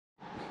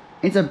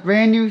It's a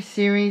brand new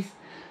series,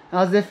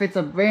 as if it's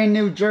a brand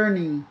new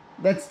journey.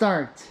 Let's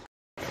start.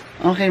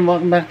 Okay,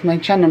 welcome back to my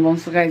channel.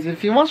 So guys,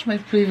 if you watched my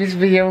previous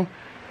video,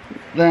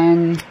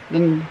 then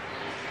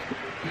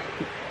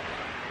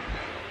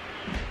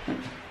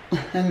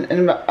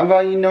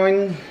about you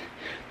knowing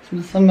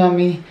some about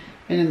me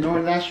being a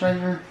DoorDash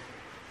driver.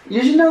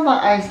 You should know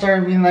that I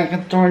started being like a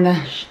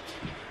DoorDash.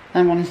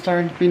 I want to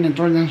start being a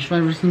DoorDash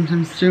driver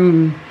sometime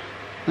soon,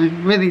 like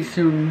really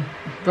soon.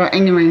 But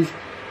anyways,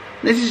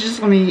 this is just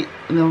gonna be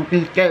a little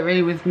get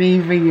ready with me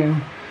video.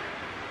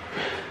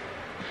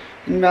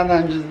 And about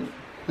that,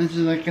 let's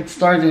just like get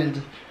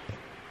started.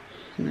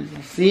 And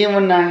I'll see you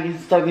when I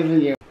get started the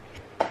video.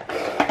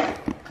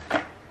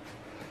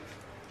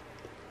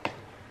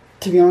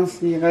 To be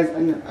honest with you guys, I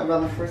know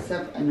about the first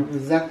step. I know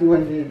exactly what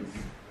it is.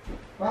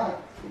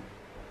 But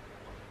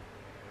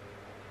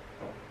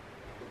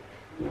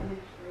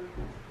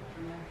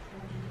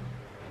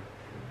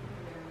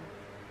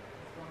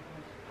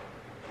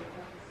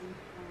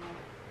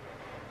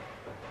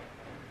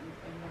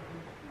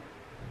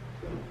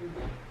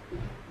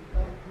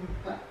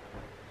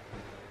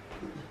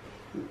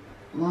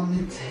long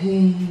it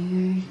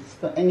takes,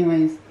 but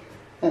anyways,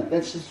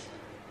 that's just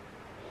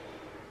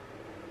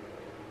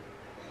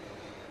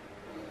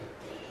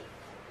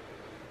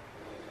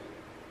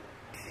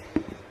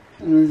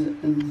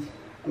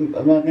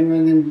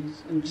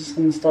I'm just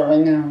gonna start right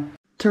now.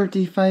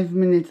 35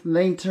 minutes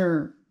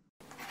later.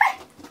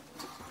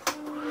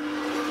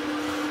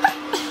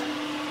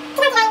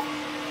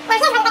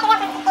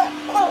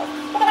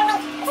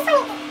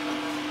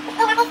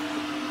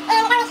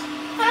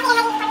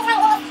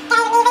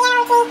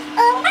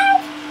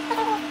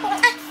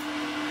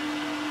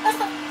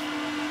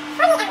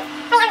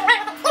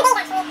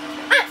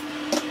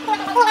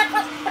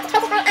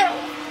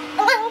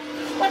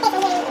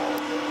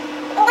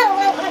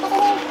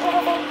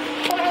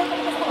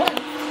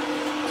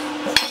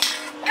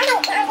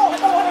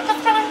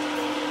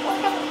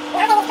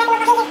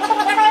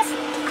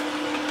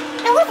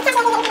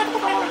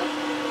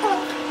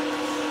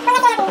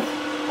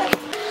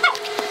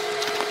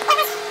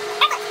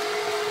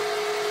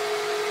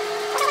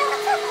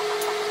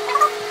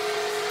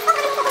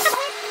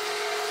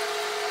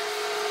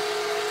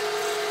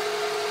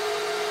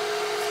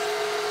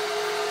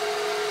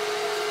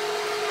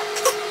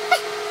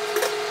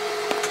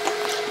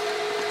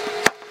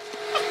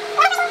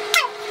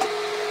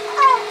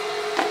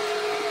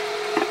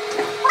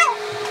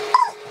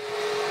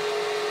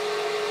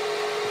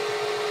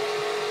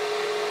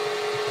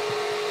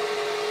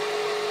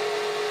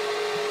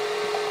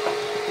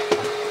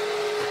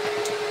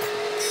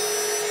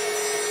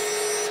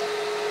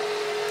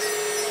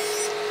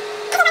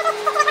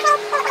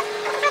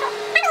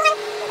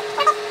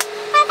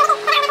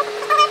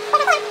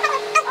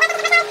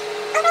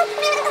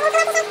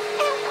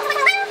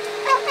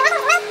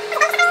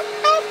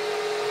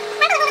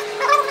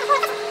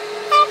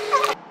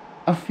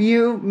 A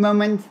few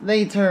moments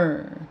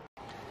later.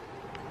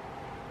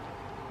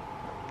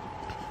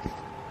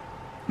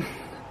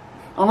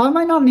 Although I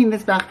might not need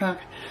this backpack,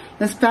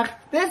 this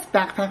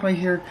backpack right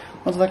here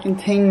will like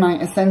contain my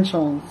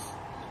essentials.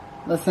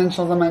 The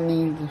essentials I might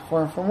need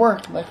for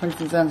work, like for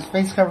instance, it has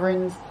face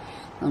coverings,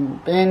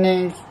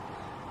 band-aids,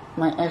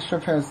 my extra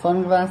pair of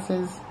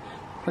sunglasses,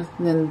 the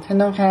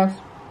Nintendo caps.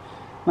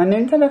 My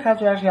Nintendo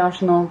caps are actually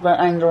optional, but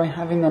I enjoy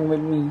having them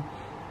with me.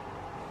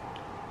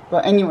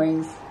 But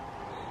anyways,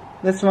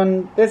 this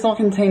will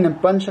contain a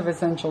bunch of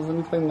essentials,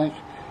 including like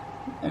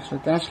extra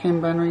dash cam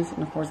batteries,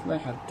 and of course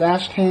like a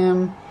dash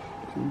cam,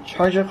 and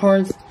charger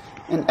cords,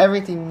 and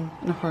everything,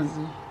 and of course.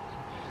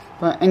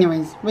 But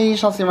anyways, we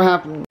shall see what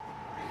happens.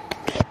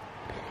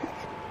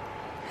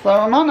 So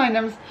among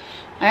items,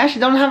 I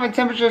actually don't have a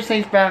temperature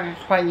safe bag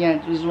quite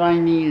yet, which is what I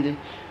need.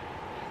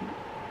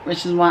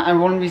 Which is why I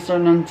won't be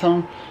starting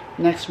until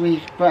next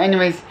week. But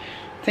anyways,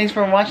 thanks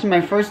for watching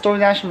my first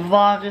DoorDash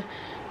vlog.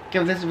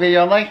 Give this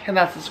video a like, hit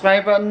that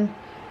subscribe button.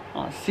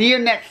 I'll see you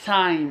next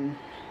time.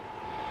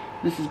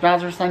 This is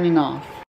Bowser signing off.